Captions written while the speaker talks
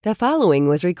The following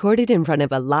was recorded in front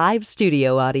of a live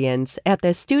studio audience at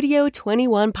the Studio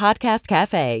 21 Podcast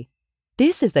Cafe.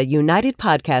 This is the United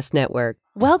Podcast Network.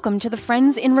 Welcome to the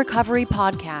Friends in Recovery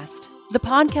podcast, the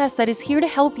podcast that is here to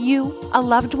help you, a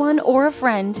loved one, or a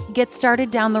friend get started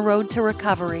down the road to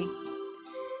recovery.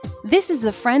 This is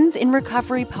the Friends in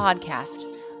Recovery podcast,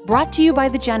 brought to you by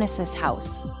the Genesis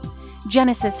House.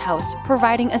 Genesis House,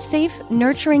 providing a safe,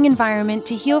 nurturing environment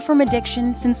to heal from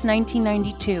addiction since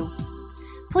 1992.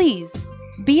 Please,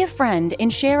 be a friend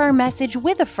and share our message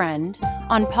with a friend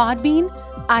on Podbean,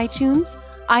 iTunes,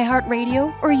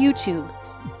 iHeartRadio, or YouTube.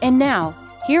 And now,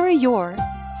 here are your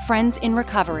Friends in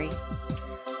Recovery.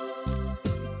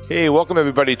 Hey, welcome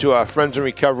everybody to our Friends in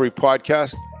Recovery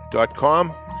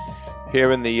podcast.com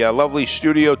here in the lovely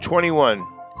Studio 21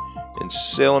 in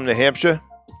Salem, New Hampshire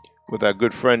with our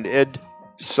good friend Ed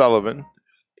Sullivan,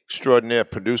 extraordinaire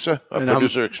producer,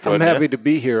 producer extraordinaire. I'm happy to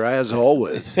be here, as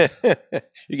always.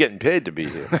 You're getting paid to be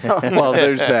here. Well,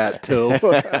 there's that, too.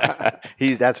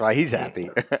 That's why he's happy.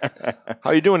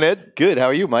 How you doing, Ed? Good. How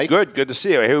are you, Mike? Good to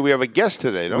see you. I hear we have a guest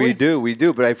today, don't we? We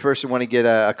do. But I first want to get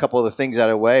a couple of the things out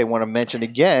of the way. I want to mention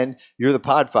again, you're the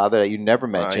podfather that you never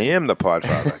mentioned. I am the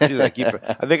podfather.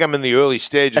 Jeez, I think I'm in the early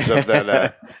stages of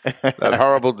that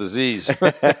horrible disease.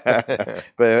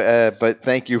 But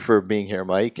thank you for being here,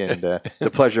 Mike. And it's a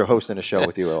pleasure hosting a show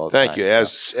with you all the time. Thank you,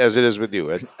 as it is with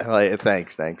you, Ed.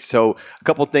 Thanks. So a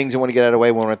couple of things I want to get out of the way.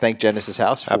 I want to thank Genesis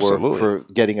House for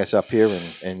getting us up here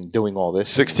and doing all this.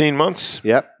 16 months?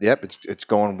 Yep. It's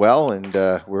going well, and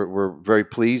we're very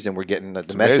pleased, and we're getting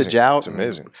the message out. It's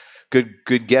amazing.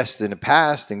 Good guests in the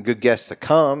past and good guests to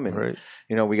come. And, right.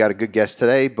 We got a good guest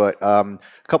today, but a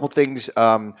couple things.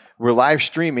 We're live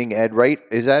streaming, Ed, right?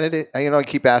 Is that it? I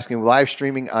keep asking. Live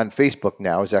streaming on Facebook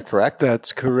now. Is that correct?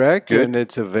 That's correct. Good. And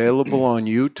it's available on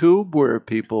YouTube where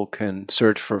people can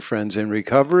search for Friends in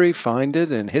Recovery, find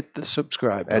it, and hit the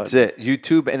subscribe button. That's it.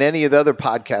 YouTube and any of the other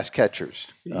podcast catchers.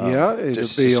 It'll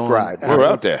just be subscribe. on We're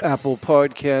out there. Apple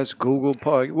Podcasts, Google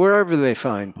Podcasts, wherever they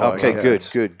find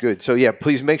podcasts. Okay, good. So,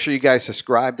 please make sure you guys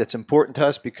subscribe. That's important to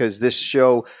us because this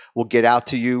show will get out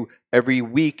to you every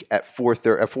week at 4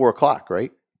 o'clock,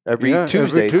 right? Every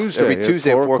Tuesday at 4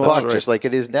 o'clock, right. Just like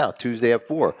it is now, Tuesday at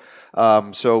 4.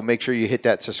 So make sure you hit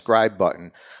that subscribe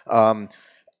button. Our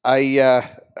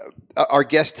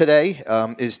guest today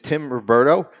is Tim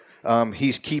Roberto.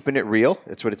 He's keeping it real.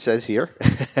 That's what it says here.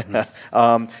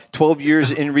 12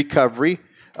 years in recovery.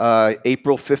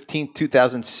 April 15th,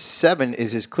 2007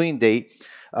 is his clean date.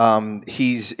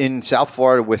 He's in South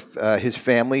Florida with his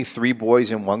family, 3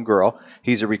 boys and 1 girl.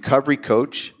 He's a recovery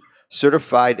coach,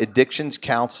 certified addictions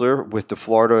counselor with the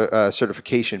Florida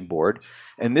Certification Board.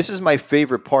 And this is my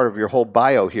favorite part of your whole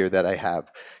bio here that I have.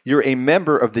 You're a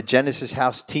member of the Genesis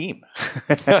House team.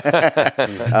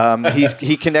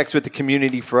 He connects with the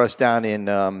community for us down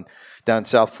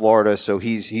South Florida. So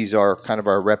he's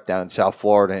our rep down in South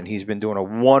Florida, and he's been doing a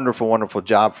wonderful, wonderful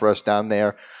job for us down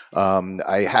there.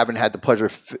 I haven't had the pleasure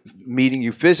of meeting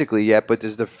you physically yet, but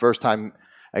this is the first time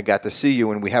I got to see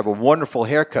you, and we have a wonderful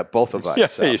haircut, both of us. Yeah,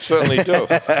 so. You certainly do.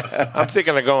 I'm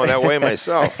thinking of going that way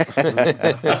myself.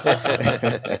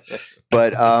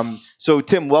 But so,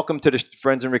 Tim, welcome to the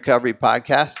Friends in Recovery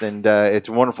podcast, and it's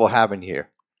wonderful having you here.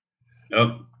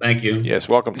 Oh, thank you. Yes,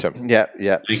 welcome, Tim. Yeah.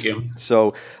 Thank you.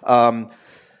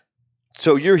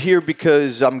 So you're here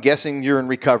because I'm guessing you're in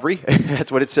recovery.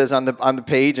 That's what it says on the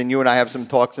page. And you and I have some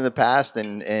talks in the past.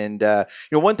 And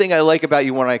one thing I like about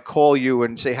you when I call you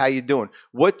and say, how you doing?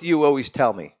 What do you always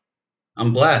tell me?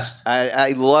 I'm blessed.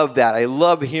 I love that. I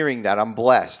love hearing that. I'm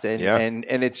blessed. And Yeah.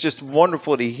 and it's just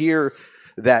wonderful to hear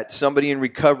that somebody in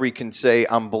recovery can say,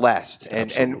 I'm blessed.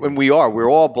 And we're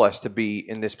all blessed to be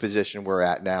in this position we're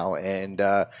at now. And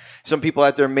some people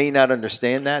out there may not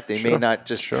understand that. They may not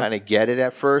just kind of get it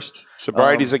at first.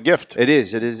 Sobriety's a gift. It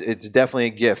is. It's definitely a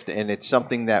gift. And it's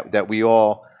something that we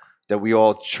all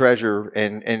treasure.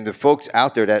 And the folks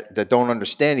out there that don't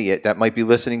understand it yet, that might be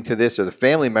listening to this, or the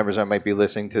family members that might be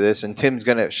listening to this. And Tim's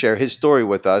going to share his story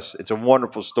with us. It's a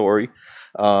wonderful story.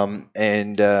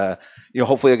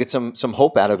 Hopefully I'll get some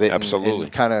hope out of it. Absolutely.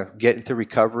 And kind of get into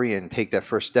recovery and take that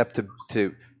first step to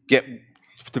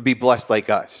be blessed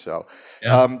like us. So,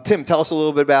 Yeah. Tim, tell us a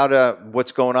little bit about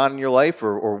what's going on in your life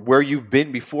or where you've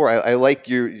been before. I like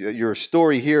your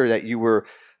story here that you were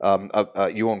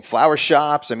you own flower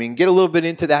shops. I mean, get a little bit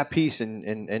into that piece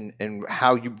and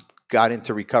how you got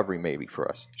into recovery maybe for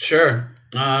us. Sure.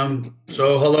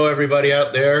 So hello, everybody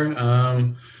out there.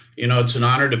 It's an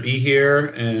honor to be here,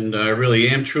 and I really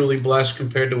am truly blessed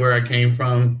compared to where I came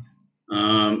from.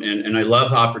 And I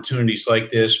love opportunities like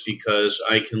this because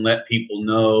I can let people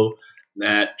know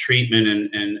that treatment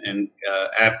and an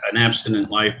abstinent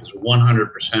life is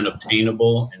 100%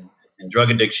 obtainable, and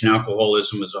drug addiction,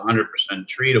 alcoholism is 100%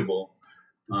 treatable.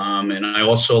 And I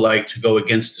also like to go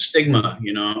against the stigma.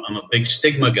 I'm a big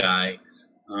stigma guy.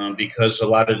 Because a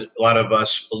lot of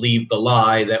us believe the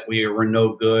lie that we're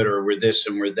no good or we're this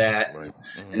and we're that. Right.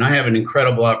 Mm-hmm. And I have an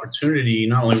incredible opportunity,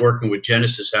 not only working with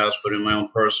Genesis House, but in my own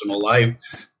personal life,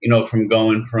 from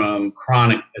going from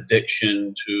chronic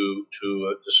addiction to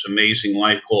this amazing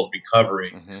life called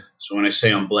recovery. Mm-hmm. So when I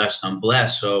say I'm blessed, I'm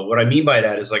blessed. So what I mean by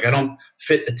that is, like, I don't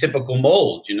fit the typical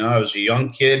mold. I was a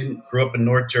young kid, grew up in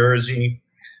North Jersey.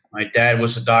 My dad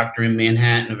was a doctor in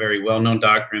Manhattan, a very well-known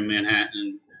doctor in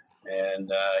Manhattan.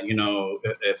 And,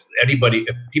 if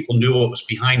people knew what was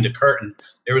behind the curtain,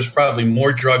 there was probably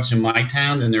more drugs in my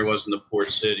town than there was in the port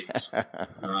cities.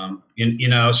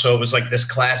 So it was like this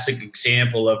classic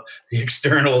example of the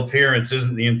external appearance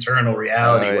isn't the internal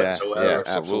reality whatsoever.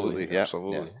 Yeah, absolutely. Yeah,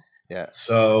 Absolutely. Yeah.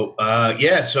 So,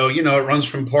 it runs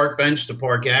from Park Bench to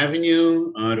Park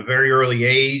Avenue at a very early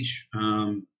age.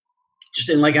 Just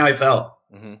didn't like how I felt.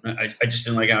 Mm-hmm. I just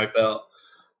didn't like how I felt.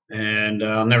 And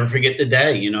I'll never forget the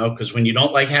day, because when you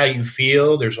don't like how you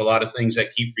feel, there's a lot of things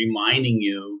that keep reminding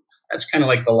you. That's kind of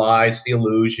like the lie, it's the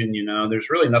illusion, There's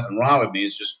really nothing wrong with me.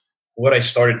 It's just what I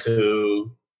started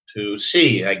to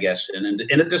see, I guess, in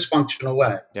a dysfunctional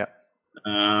way. Yeah.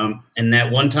 And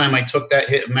that one time I took that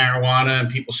hit of marijuana, and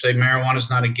people say marijuana is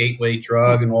not a gateway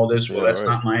drug and all this. Well, that's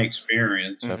not my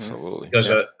experience. Mm-hmm. Absolutely. Because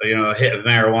a hit of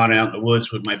marijuana out in the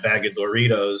woods with my bag of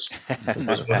Doritos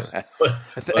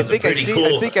I think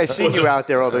I seen you out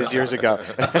there all those years ago.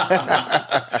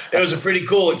 It was a pretty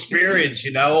cool experience,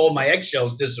 All my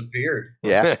eggshells disappeared.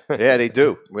 Yeah, they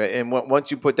do. And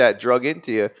once you put that drug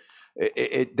into you,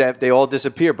 they all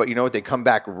disappear. But you know what? They come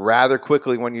back rather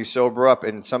quickly when you sober up,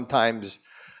 and sometimes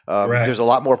there's a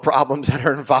lot more problems that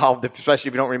are involved, especially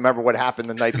if you don't remember what happened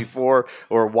the night before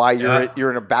or why you're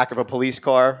in the back of a police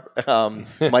car.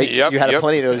 Mike, you had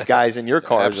plenty of those guys in your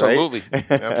cars, Absolutely. right?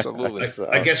 Absolutely.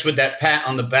 I guess with that pat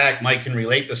on the back, Mike can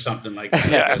relate to something like that.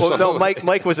 Yeah, Well, no,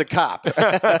 Mike was a cop.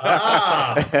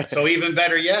 So even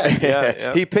better yet.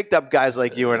 Yeah. He picked up guys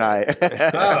like you and I.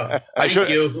 Oh, thank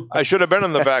you. I should have been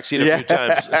in the backseat a few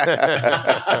times.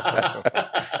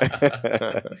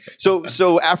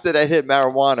 So after that hit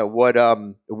marijuana,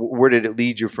 where did it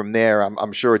lead you from there?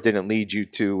 I'm sure it didn't lead you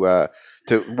to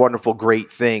wonderful, great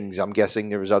things. I'm guessing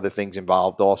there was other things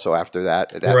involved also after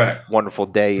that. Correct. Wonderful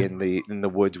day in the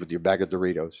woods with your bag of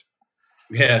Doritos.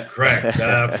 Yeah, correct.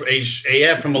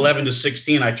 From 11 to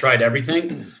 16, I tried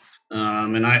everything,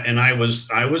 and I was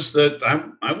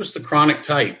the chronic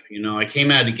type. I came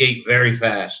out of the gate very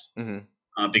fast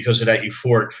because of that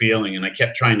euphoric feeling, and I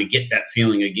kept trying to get that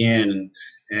feeling again.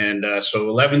 And so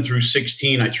 11 through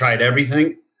 16, I tried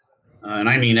everything, and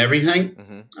I mean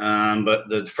everything. But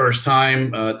the first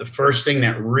time, the first thing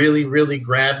that really, really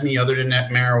grabbed me, other than that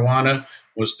marijuana,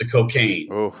 was the cocaine.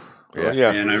 Oh,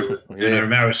 yeah. And I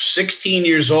remember I was 16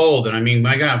 years old, and I mean,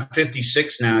 my God, I'm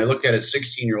 56 now. I look at a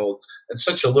 16-year-old. That's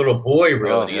such a little boy,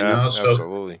 really,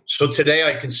 Absolutely. So today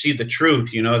I can see the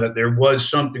truth, that there was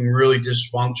something really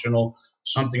dysfunctional,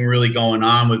 something really going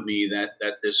on with me, that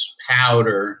this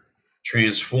powder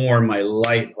transformed my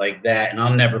life like that. And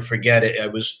I'll never forget it.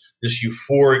 It was this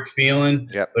euphoric feeling,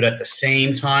 but at the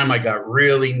same time, I got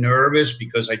really nervous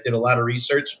because I did a lot of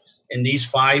research in these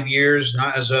 5 years,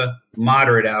 not as a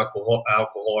moderate alcoholic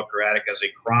or addict, as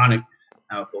a chronic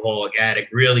alcoholic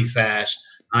addict, really fast.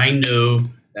 I knew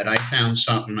that I found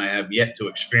something I have yet to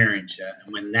experience yet.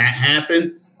 And when that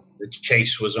happened, the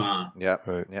chase was on. Yeah.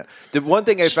 The one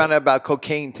thing I found out about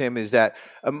cocaine, Tim, is that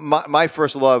my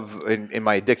first love in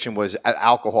my addiction was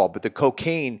alcohol, but the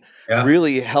cocaine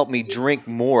really helped me drink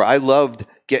more. I loved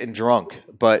getting drunk,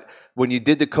 but when you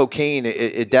did the cocaine,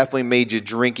 it definitely made you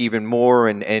drink even more,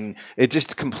 and it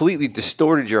just completely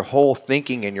distorted your whole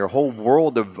thinking and your whole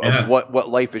world of what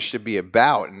life should be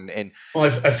about. And well,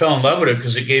 I fell in love with it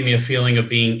because it gave me a feeling of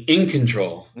being in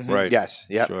control. Right. Yes.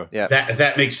 Yeah. Sure. Yeah.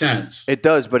 That makes sense. It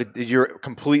does, but you're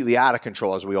completely out of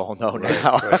control, as we all know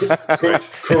now.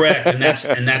 Correct, and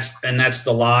that's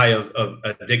the lie of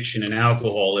addiction and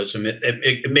alcoholism.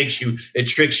 It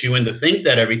tricks you into think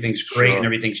that everything's great and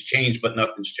everything's changed, but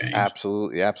nothing's changed.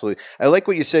 Absolutely. I like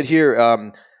what you said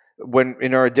here. When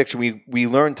in our addiction, we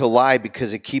learn to lie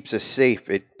because it keeps us safe.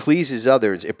 It pleases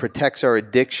others. It protects our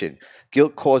addiction.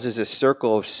 Guilt causes a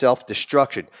circle of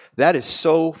self-destruction. That is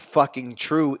so fucking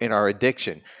true in our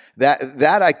addiction.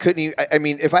 that I couldn't even, I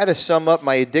mean, if I had to sum up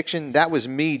my addiction, that was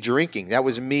me drinking. That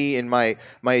was me and my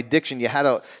addiction. You had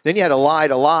to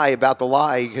lie about the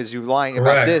lie because you're lying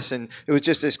about this. And it was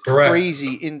just this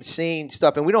crazy, insane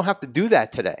stuff. And we don't have to do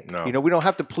that today. No. You know, we don't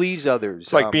have to please others.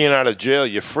 It's like being out of jail.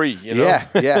 You're free, you know?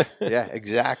 Yeah,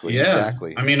 exactly. Yeah.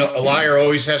 Exactly. I mean, a liar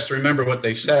always has to remember what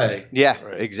they say. Yeah,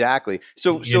 exactly.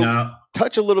 So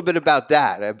touch a little bit about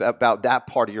that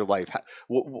part of your life.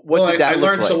 What did that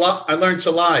look like? I learned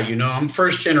to lie. You know, I'm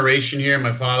first generation here.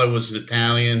 My father was an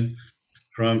Italian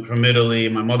from Italy.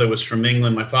 My mother was from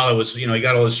England. My father was, he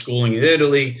got all his schooling in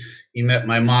Italy. He met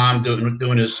my mom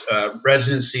doing his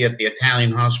residency at the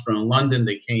Italian hospital in London.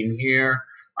 They came here.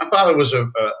 My father was a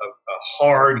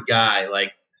hard guy.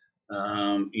 Like,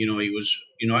 he was,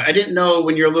 I didn't know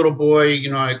when you're a little boy,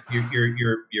 your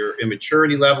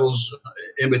immaturity levels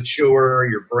immature,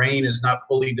 your brain is not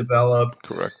fully developed.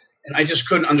 Correct. And I just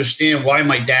couldn't understand why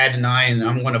my dad and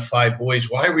I'm one of 5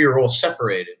 boys, why we were all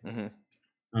separated.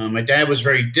 Mm-hmm. My dad was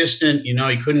very distant. He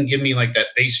couldn't give me like that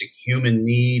basic human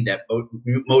need, that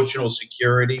emotional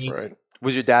security. Right.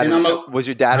 Was your dad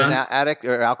an addict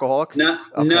or alcoholic? No,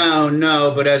 okay.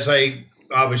 No. But as I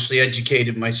obviously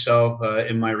educated myself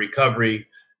in my recovery,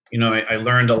 I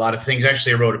learned a lot of things.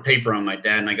 Actually, I wrote a paper on my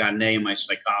dad, and I got an A in my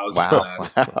psychology. Wow.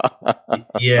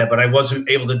 Yeah, but I wasn't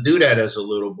able to do that as a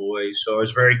little boy, so I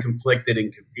was very conflicted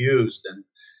and confused. And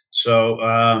so,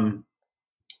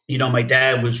 my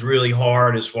dad was really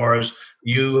hard as far as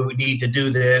you need to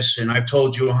do this, and I've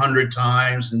told you 100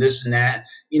 times, and this and that.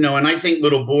 And I think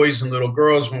little boys and little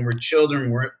girls, when we're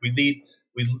children, we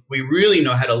really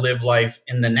know how to live life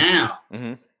in the now.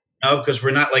 Mm-hmm. Because we're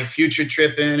not like future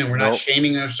tripping and we're not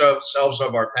shaming ourselves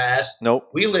of our past. Nope.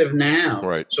 We live now.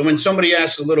 Right. So when somebody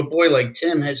asks a little boy like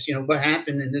Tim, what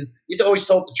happened? And then he's always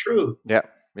told the truth. Yeah.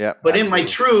 But absolutely. In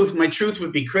my truth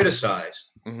would be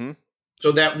criticized. Mm-hmm.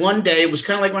 So that one day, it was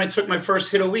kind of like when I took my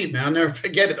first hit of weed, man. I'll never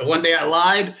forget it. The one day I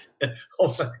lied,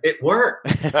 also, it worked.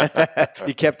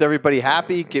 You kept everybody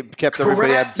happy, kept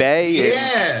everybody at bay.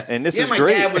 Yeah. And this is my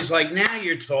great. My dad was like, now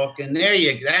you're talking. Now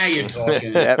you're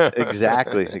talking. Yep,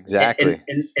 exactly.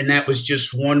 And that was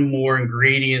just one more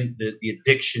ingredient that the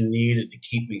addiction needed to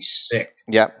keep me sick.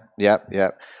 Yep.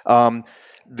 The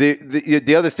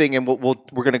other thing, and we're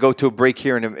going to go to a break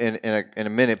here in a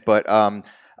minute, but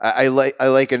I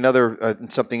like another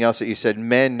something else that you said.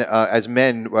 As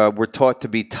men, we're taught to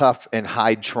be tough and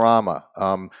hide trauma.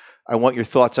 I want your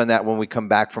thoughts on that when we come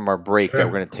back from our break that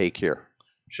we're going to take here.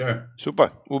 Sure. Super.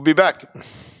 We'll be back.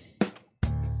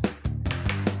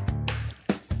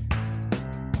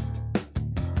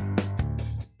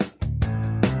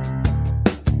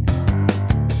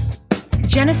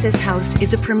 Genesis House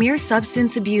is a premier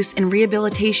substance abuse and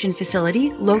rehabilitation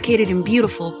facility located in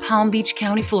beautiful Palm Beach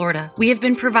County, Florida. We have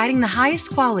been providing the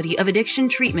highest quality of addiction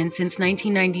treatment since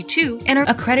 1992 and are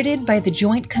accredited by the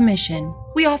Joint Commission.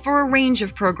 We offer a range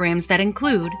of programs that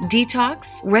include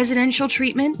detox, residential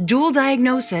treatment, dual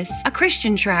diagnosis, a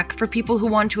Christian track for people who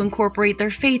want to incorporate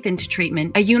their faith into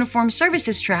treatment, a uniform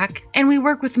services track, and we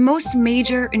work with most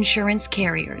major insurance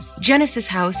carriers. Genesis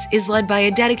House is led by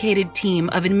a dedicated team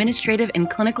of administrative and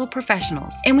clinical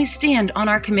professionals, and we stand on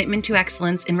our commitment to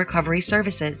excellence in recovery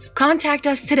services. Contact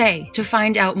us today to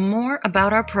find out more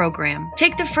about our program.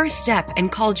 Take the first step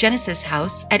and call Genesis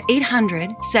House at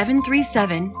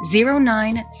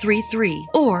 800-737-0933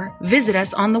 or visit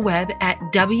us on the web at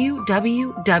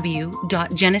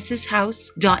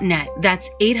www.genesishouse.net. That's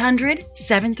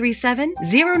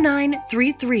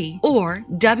 800-737-0933 or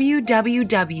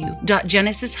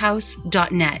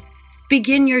www.genesishouse.net.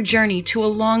 Begin your journey to a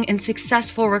long and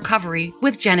successful recovery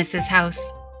with Genesis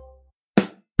House.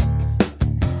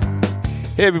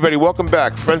 Hey, everybody. Welcome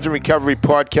back. Friends in Recovery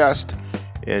podcast.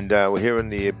 And we're here in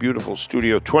the beautiful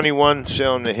Studio 21,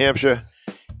 Salem, New Hampshire.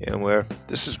 And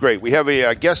this is great. We have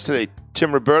a guest today,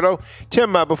 Tim Roberto.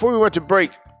 Tim, before we went to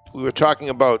break, we were talking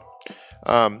about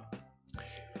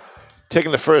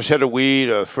taking the first hit of weed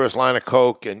or first line of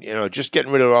coke and, just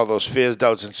getting rid of all those fears,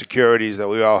 doubts, and insecurities that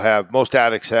we all have, most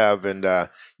addicts have. And,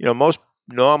 most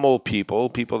normal people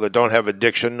that don't have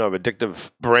addiction or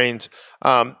addictive brains,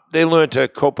 they learn to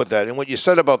cope with that. And what you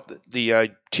said about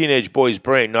the teenage boy's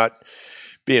brain not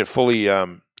being fully,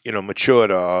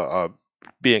 matured or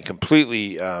being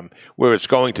completely where it's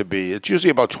going to be, it's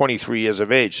usually about 23 years of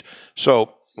age.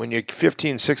 So when you're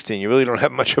 15, 16, you really don't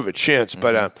have much of a chance. Mm-hmm.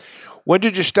 But when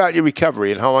did you start your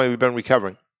recovery, and how long have you been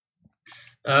recovering?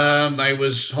 I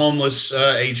was homeless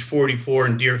age 44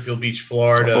 in Deerfield Beach,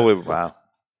 Florida. Unbelievable. Wow.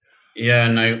 Yeah,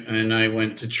 and I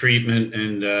went to treatment,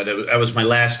 and that was my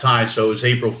last time. So it was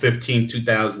April 15,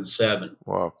 2007.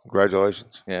 Wow,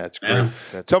 congratulations. Yeah, that's great.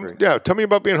 Tell me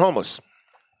about being homeless.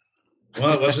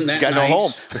 Well, it wasn't that Got nice. no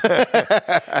home.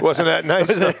 Wasn't that nice?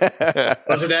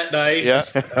 Wasn't that nice? Yeah.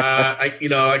 I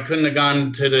couldn't have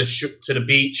gone to the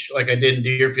beach like I did in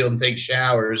Deerfield and take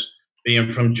showers.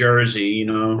 Being from Jersey,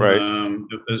 Right.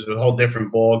 it was a whole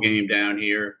different ball game down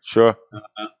here. Sure.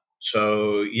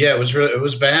 So yeah, it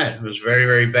was bad. It was very,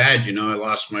 very bad. I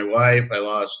lost my wife. I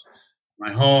lost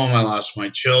my home. I lost my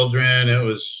children. It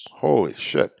was Holy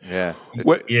shit. Yeah.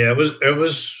 What? yeah. It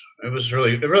was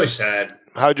really sad.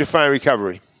 How'd you find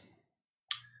recovery?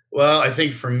 Well, I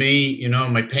think for me,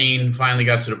 my pain finally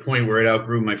got to the point where it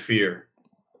outgrew my fear.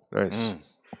 Nice.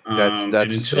 That's and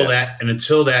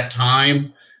until that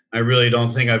time, I really don't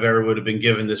think I've ever would have been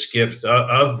given this gift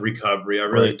of recovery. I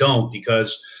really Right. don't,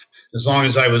 because as long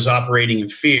as I was operating in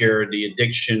fear, the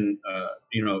addiction,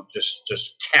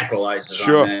 just capitalizes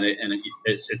Sure. on that, and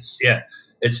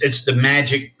it's the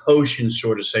magic potion,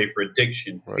 sort of say, for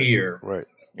addiction, Right. fear. Right.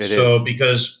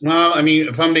 Because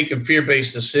if I'm making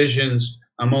fear-based decisions,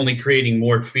 I'm only creating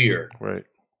more fear, Right.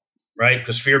 right?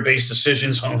 Because fear-based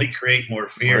decisions only create more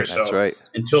fear. Right, That's so right.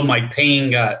 until my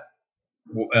pain got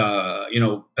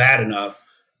bad enough,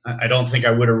 I don't think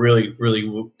I would have really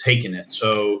taken it.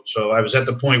 So I was at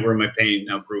the point where my pain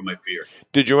outgrew my fear.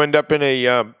 Did you end up in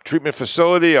a treatment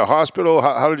facility, a hospital?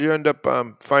 How did you end up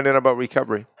finding out about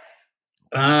recovery?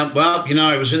 I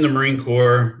was in the Marine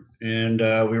Corps, and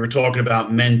we were talking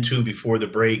about Men Too before the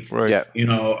break. Right. Yeah.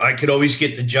 I could always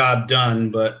get the job done,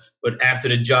 but after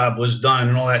the job was done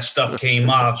and all that stuff came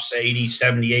off, say 80,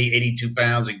 78, 82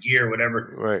 pounds of gear,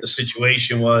 whatever Right. the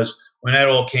situation was, when that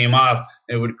all came off,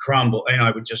 it would crumble.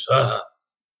 I would just,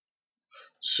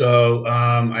 So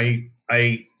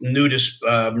I knew this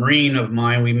Marine of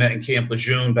mine. We met in Camp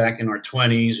Lejeune back in our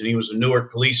 20s, and he was a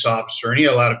Newark police officer, and he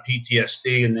had a lot of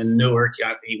PTSD. And then Newark,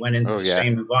 he went into the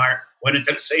same environment. Went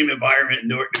into the same environment in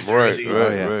Newark, New Jersey.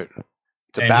 Right.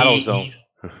 It's a battle zone.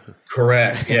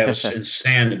 Correct. Yeah, it was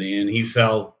insanity, and he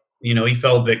fell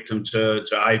victim to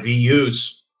IV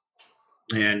use.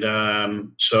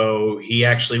 And so he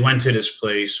actually went to this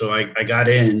place. So I got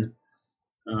in,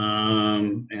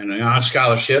 and on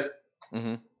scholarship,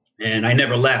 Mm-hmm. and I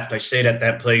never left. I stayed at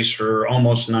that place for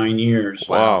almost 9 years.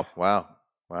 Wow.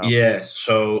 Yeah.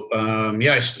 So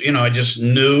I just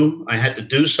knew I had to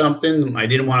do something. I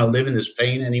didn't want to live in this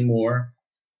pain anymore.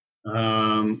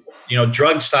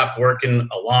 Drugs stopped working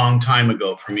a long time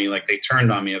ago for me. Like, they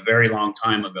turned on me a very long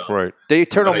time ago. Right. They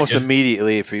turn But I almost just-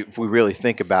 immediately if we really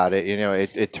think about it.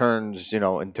 It turns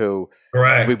into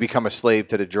Correct. we become a slave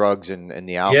to the drugs and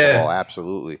the alcohol. Yeah.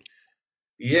 Absolutely.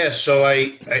 Yeah, so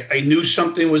I knew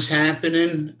something was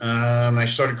happening. I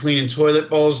started cleaning toilet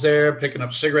bowls there, picking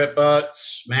up cigarette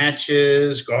butts,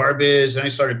 matches, garbage. And I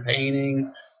started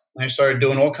painting. And I started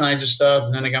doing all kinds of stuff.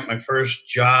 And then I got my first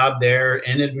job there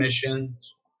in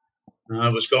admissions. I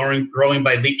was growing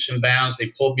by leaps and bounds.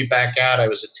 They pulled me back out. I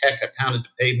was a tech. I pounded the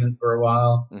pavement for a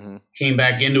while. Mm-hmm. Came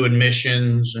back into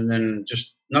admissions, and then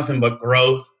just nothing but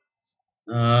growth.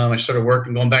 I started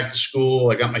working, going back to school.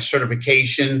 I got my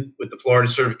certification with the Florida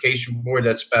Certification Board.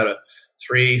 That's about a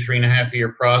 3.5 year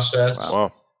process.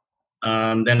 Wow.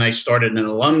 Then I started an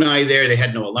alumni there. They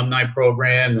had no alumni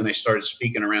program. Then I started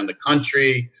speaking around the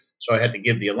country. So I had to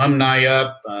give the alumni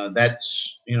up. Then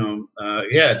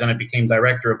I became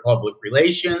director of public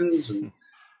relations, and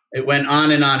it went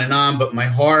on and on and on. But my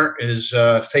heart is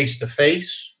face to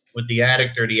face with the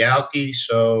addict or the alkie.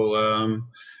 So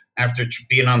after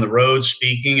being on the road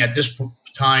speaking, at this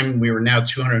time we were now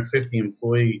 250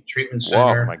 employee treatment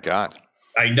center. Oh my God.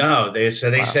 I know. They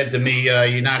said to me,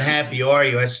 "You're not happy, are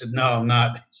you?" I said, "No, I'm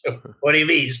not." So, what do you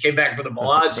mean? You just came back from the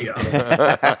Bellagio.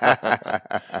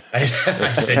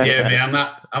 I said, "Yeah, man,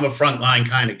 I'm a frontline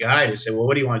kind of guy." They said, "Well,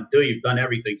 what do you want to do? You've done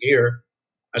everything here."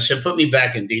 I said, "Put me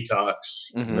back in detox."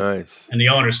 Mhm. Nice. And the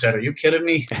owner said, "Are you kidding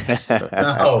me?"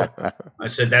 No. I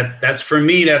said, that's for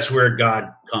me. That's where God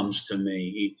comes to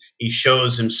me. He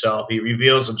shows himself. He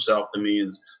reveals himself to me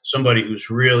as somebody who's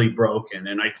really broken.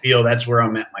 And I feel that's where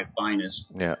I'm at my finest.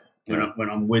 Yeah. When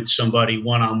I'm with somebody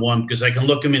one-on-one, because I can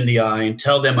look them in the eye and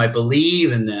tell them I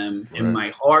believe in them in my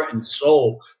heart and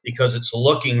soul, because it's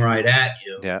looking right at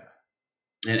you. Yeah.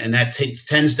 And that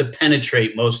tends to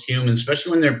penetrate most humans, especially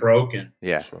when they're broken.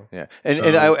 Yeah, Sure. yeah,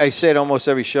 and I say it almost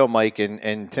every show, Mike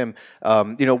and Tim.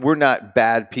 We're not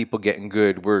bad people getting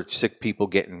good; we're sick people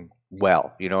getting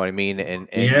well. You know what I mean? And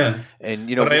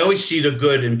But I always see the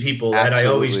good in people. That I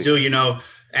always Absolutely. do.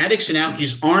 Addicts and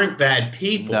alkies aren't bad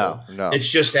people. No. It's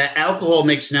just that alcohol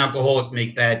makes an alcoholic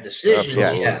make bad decisions.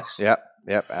 Absolutely. Yes.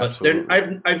 Yep, But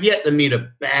absolutely. I've yet to meet a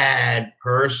bad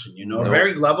person.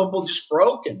 Very lovable, just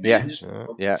broken. Man. Yeah. Just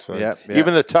broken. Yeah.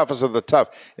 Even the toughest of the tough.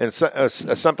 And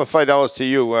Semper Fidelis to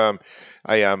you.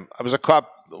 I was a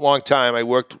cop long time. I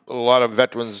worked with a lot of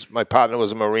veterans. My partner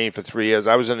was a Marine for 3 years.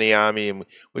 I was in the Army, and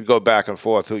we'd go back and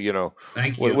forth. Who,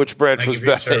 Thank you. which branch Thank was you for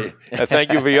your better? service.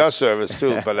 Thank you for your service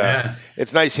too. But Yeah.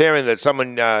 it's nice hearing that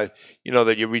someone, that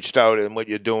you reached out and what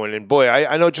you're doing. And boy,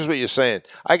 I know just what you're saying.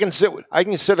 I can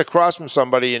sit across from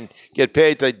somebody and get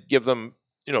paid to give them,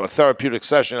 a therapeutic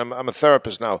session. I'm a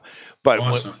therapist now, but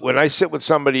Awesome. when I sit with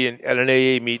somebody at an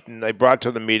AA meeting, I brought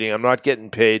to the meeting, I'm not getting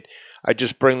paid. I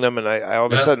just bring them, and I all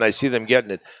of a sudden I see them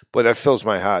getting it. Boy, that fills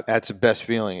my heart. That's the best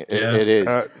feeling. Yeah. It is.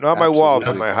 Not my wallet,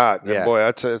 but Absolutely. my heart. Yeah. And boy,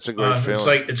 it's a great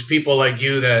feeling. It's people like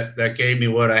you that gave me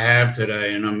what I have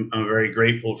today, and I'm very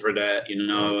grateful for that.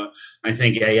 I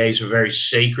think AA is a very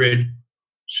sacred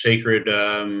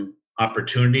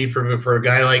opportunity for a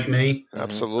guy like me.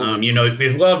 Absolutely.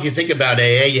 If you think about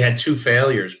AA, you had 2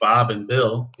 failures, Bob and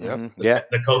Bill, Yep. Yeah.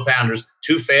 the co-founders,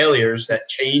 2 failures that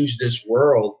changed this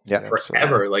world Yeah.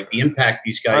 forever. Like the impact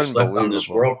these guys left on this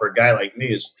Unbelievable. world for a guy like me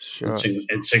is Sure.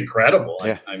 it's incredible.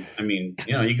 Yeah. I mean,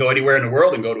 you go anywhere in the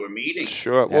world and go to a meeting.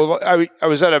 Sure. Well, I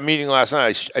was at a meeting last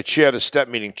night. I chaired a step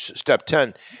meeting, step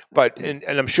 10, and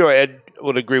I'm sure Ed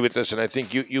would agree with this, and I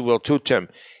think you will too, Tim,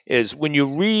 is when you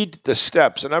read the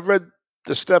steps, and I've read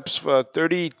the steps for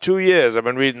 32 years. I've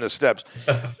been reading the steps.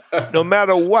 No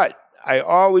matter what,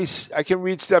 I can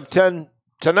read step 10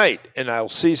 tonight, and I'll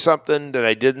see something that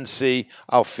I didn't see.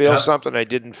 I'll feel something I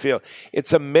didn't feel.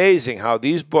 It's amazing how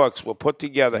these books were put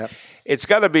together. Yep. It's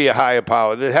got to be a higher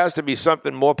power. There has to be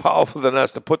something more powerful than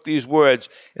us to put these words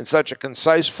in such a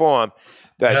concise form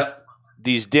that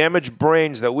these damaged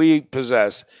brains that we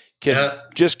possess can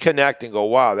just connect and go,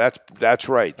 wow, that's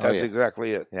right. That's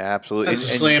exactly it. Yeah, absolutely. That's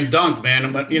a slam dunk,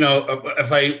 man. But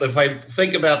if I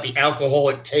think about the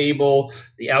alcoholic table,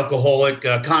 the alcoholic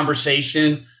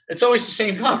conversation, it's always the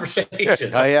same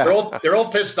conversation. Oh, yeah. They're all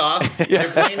pissed off.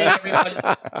 They're blaming everybody,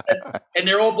 and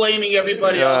they're all blaming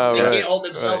everybody else. They can't hold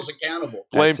themselves accountable.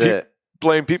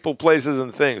 Blame people, places,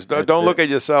 and things. Don't look at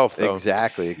yourself, though.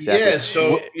 Exactly. Yeah.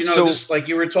 So this, like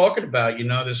you were talking about,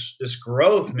 this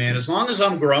growth, man. As long as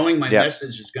I'm growing, my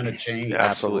message is going to change.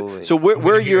 Absolutely. So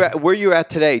where you're at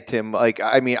today, Tim? Like,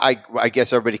 I mean, I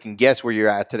guess everybody can guess where you're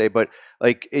at today, but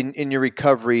like in your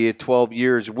recovery at 12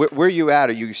 years, where are you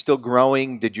at? Are you still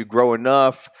growing? Did you grow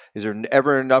enough? Is there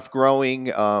ever enough growing?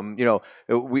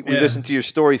 We listened to your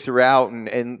story throughout,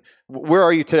 and where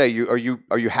are you today? Are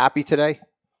you happy today?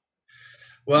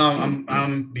 Well,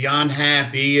 I'm beyond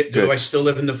happy. Good. Do I still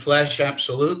live in the flesh?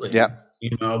 Absolutely. Yeah.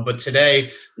 But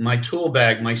today my tool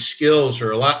bag, my skills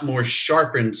are a lot more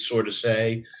sharpened, so to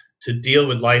say, to deal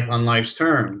with life on life's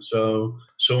terms. So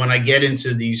when I get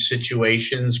into these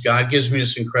situations, God gives me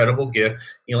this incredible gift.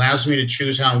 He allows me to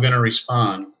choose how I'm going to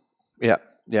respond. Yeah.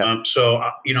 Yeah.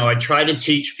 I try to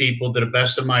teach people to the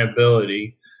best of my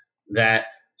ability that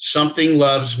something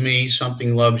loves me,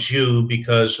 something loves you,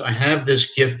 because I have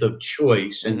this gift of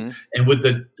choice, and with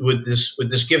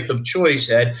this gift of choice,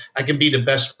 Ed, I can be the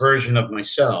best version of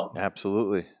myself.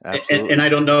 Absolutely. And I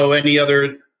don't know any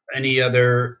other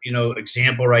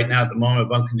example right now at the moment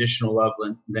of unconditional love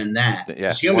than that. Yeah,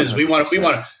 as humans, 100%. we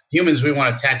want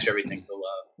to attach everything to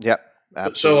love. Yep.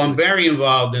 Absolutely. So I'm very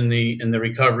involved in the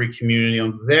recovery community.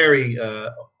 I'm very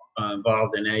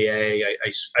involved in AA.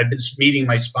 I've been meeting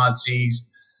my sponsees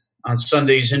on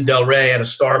Sundays in Delray at a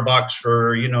Starbucks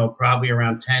for, probably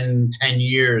around 10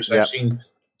 years. Yep. I've seen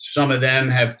some of them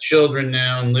have children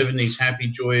now and living these happy,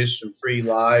 joyous, and free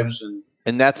lives.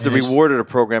 And that's the reward of the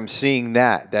program, seeing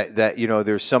that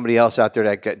there's somebody else out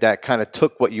there that kind of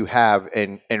took what you have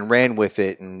and ran with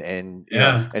it and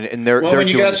they're when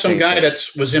you doing got the some same guy thing. that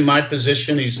was in my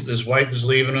position, his wife is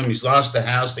leaving him, he's lost the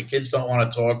house, the kids don't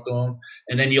want to talk to him,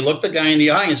 and then you look the guy in the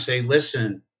eye and say,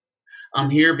 listen, I'm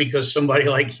here because somebody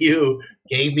like you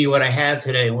gave me what I have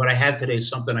today, and what I have today is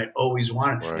something I always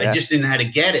wanted. Right. I just didn't know how to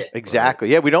get it. Exactly.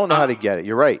 Yeah, we don't know how to get it.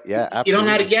 You're right. Yeah, absolutely. You don't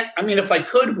know how to get. I mean, if I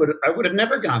could, I would have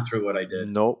never gone through what I did.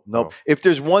 Nope. If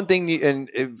there's one thing,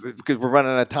 because we're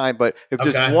running out of time, but if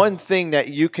there's one thing that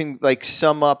you can like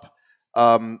sum up,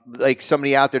 like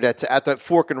somebody out there that's at that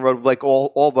fork in the road, like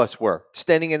all of us were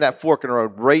standing in that fork in the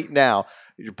road right now,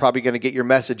 you're probably going to get your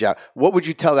message out. What would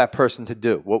you tell that person to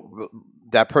do?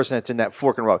 That person that's in that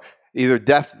fork in the road, either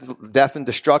death and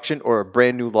destruction or a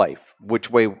brand new life. Which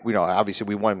way? Obviously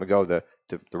we want them to go the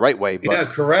right way. But. Yeah,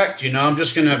 correct. I'm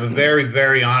just going to have a very,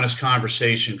 very honest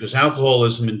conversation, because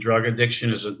alcoholism and drug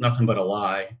addiction is nothing but a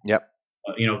lie. Yep.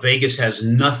 Vegas has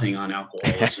nothing on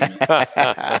alcoholism.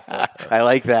 I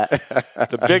like that.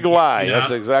 The big lie. That's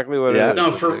exactly what it is.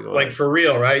 No, for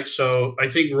real, right? So I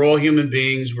think we're all human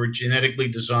beings. We're genetically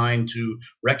designed to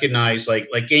recognize, like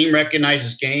game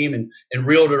recognizes game, and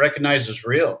real to recognize is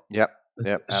real. Yep.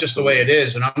 It's just the way it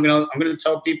is. And I'm gonna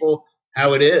tell people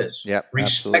how it is, Yep,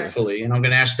 respectfully, and I'm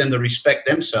going to ask them to respect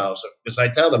themselves because I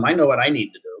tell them I know what I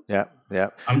need to do. Yeah.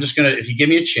 I'm just going to, if you give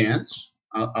me a chance,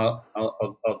 I'll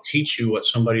teach you what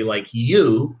somebody like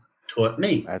you taught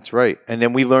me. That's right. And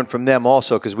then we learn from them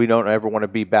also, because we don't ever want to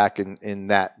be back in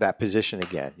that position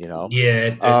again, you know?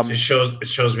 Yeah, it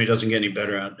shows me it doesn't get any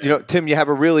better out there. You know, Tim, you have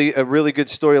a really good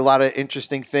story, a lot of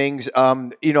interesting things.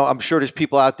 You know, I'm sure there's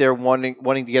people out there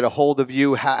wanting to get a hold of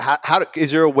you.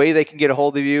 Is there a way they can get a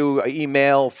hold of you?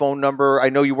 Email, phone number? I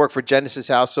know you work for Genesis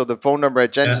House, so the phone number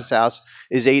at Genesis House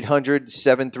is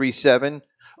 800-737-0933.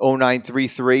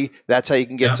 That's how you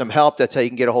can get some help. That's how you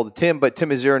can get a hold of Tim. But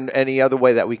Tim, is there any other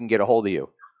way that we can get a hold of you?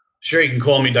 Sure, you can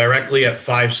call me directly at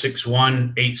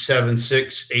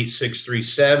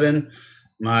 561-876-8637.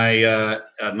 My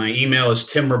email is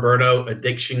timroberto,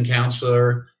 addiction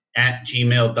counselor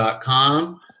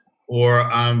 @gmail.com,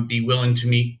 or be willing to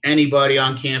meet anybody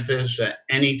on campus at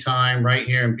any time right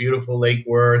here in beautiful Lake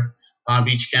Worth, Palm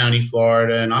Beach County,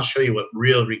 Florida, and I'll show you what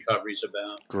real recovery is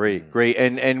about. Great.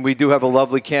 And we do have a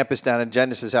lovely campus down in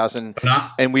Genesis House, and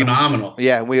phenomenal.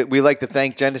 Yeah, we like to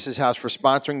thank Genesis House for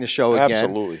sponsoring the show again.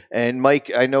 Absolutely. And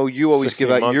Mike, I know you always give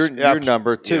out your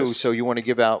number too, Yes. so you want to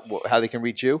give out how they can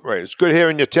reach you? Right. It's good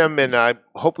hearing you, Tim, and I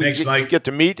hope we Thanks, get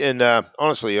to meet. And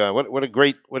honestly, what a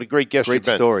great guest you've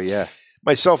been. Story, yeah.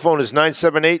 My cell phone is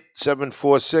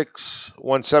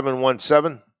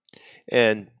 978-746-1717,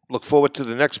 and look forward to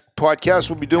the next podcast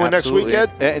we'll be doing Absolutely.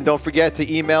 next week, Ed. And don't forget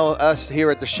to email us here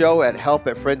at the show at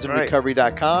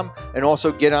help@friendsinrecovery.com, and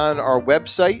also get on our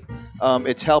website.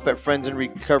 It's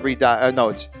help@friendsinrecovery. No,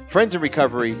 it's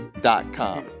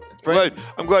friendsinrecovery.com.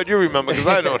 I'm glad you remember, because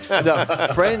I don't. No,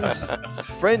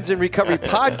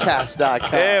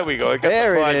 friendsinrecoverypodcast.com. There we go.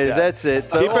 There it is. That's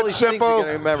it. So Keep all it these things simple. you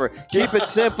gotta remember. Keep it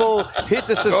simple. Hit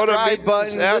the subscribe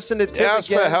button. Listen to Tim ask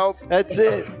again. for help. That's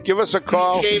it. Give us a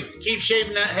call. Keep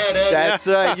shaving that head, Ed. That's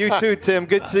you too, Tim.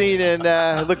 Good seeing, and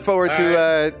look forward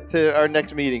to our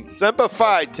next meeting. Semper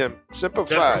Fi, Tim. Semper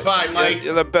Fi. Semper Fi, Mike.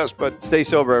 You're the best, bud. Stay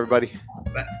sober, everybody.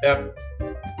 Yep.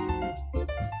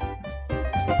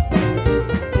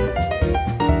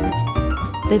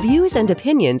 The views and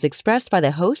opinions expressed by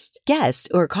the hosts, guests,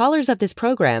 or callers of this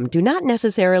program do not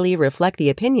necessarily reflect the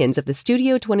opinions of the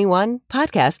Studio 21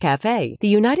 Podcast Cafe, the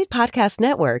United Podcast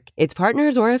Network, its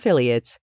partners, or affiliates.